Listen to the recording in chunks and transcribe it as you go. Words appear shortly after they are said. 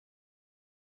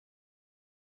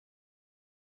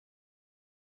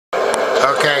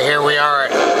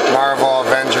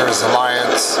Avengers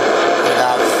Alliance. We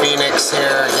got Phoenix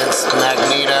here against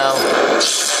Magneto.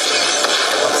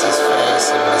 What's his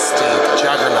face? And Mystique.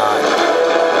 Juggernaut.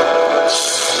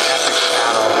 It's an epic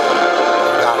battle.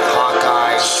 We got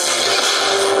Hawkeye and Phoenix.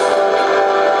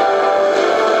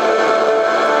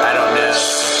 I don't know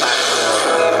if I will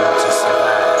be able to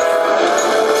survive.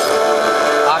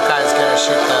 Hawkeye's gonna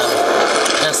shoot the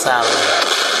piss out of me.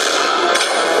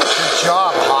 Good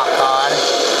job, Hawkeye.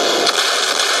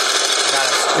 Got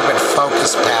a stupid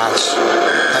focus patch.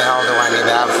 What the hell do I need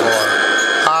that for?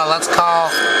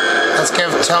 Let's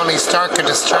give Tony Stark a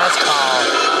distress call.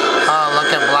 Oh, look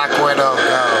at Black Widow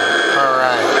go.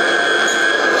 Alright.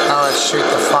 Now let's shoot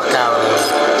the fuck out of him.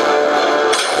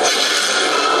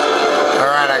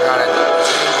 Alright, I got it.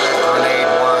 Grenade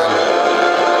 1.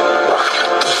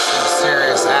 That's some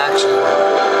serious action.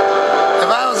 If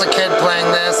I was a kid playing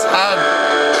this, I would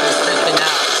be freaking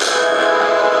out.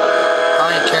 All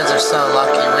you kids are so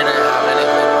lucky. We didn't have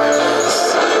anything like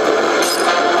this.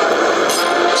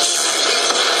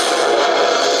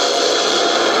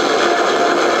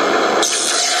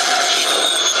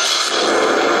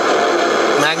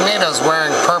 Magneto's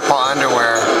wearing purple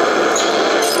underwear.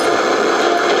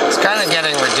 It's kind of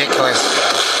getting ridiculous.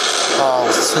 All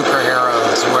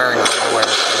superheroes wearing underwear.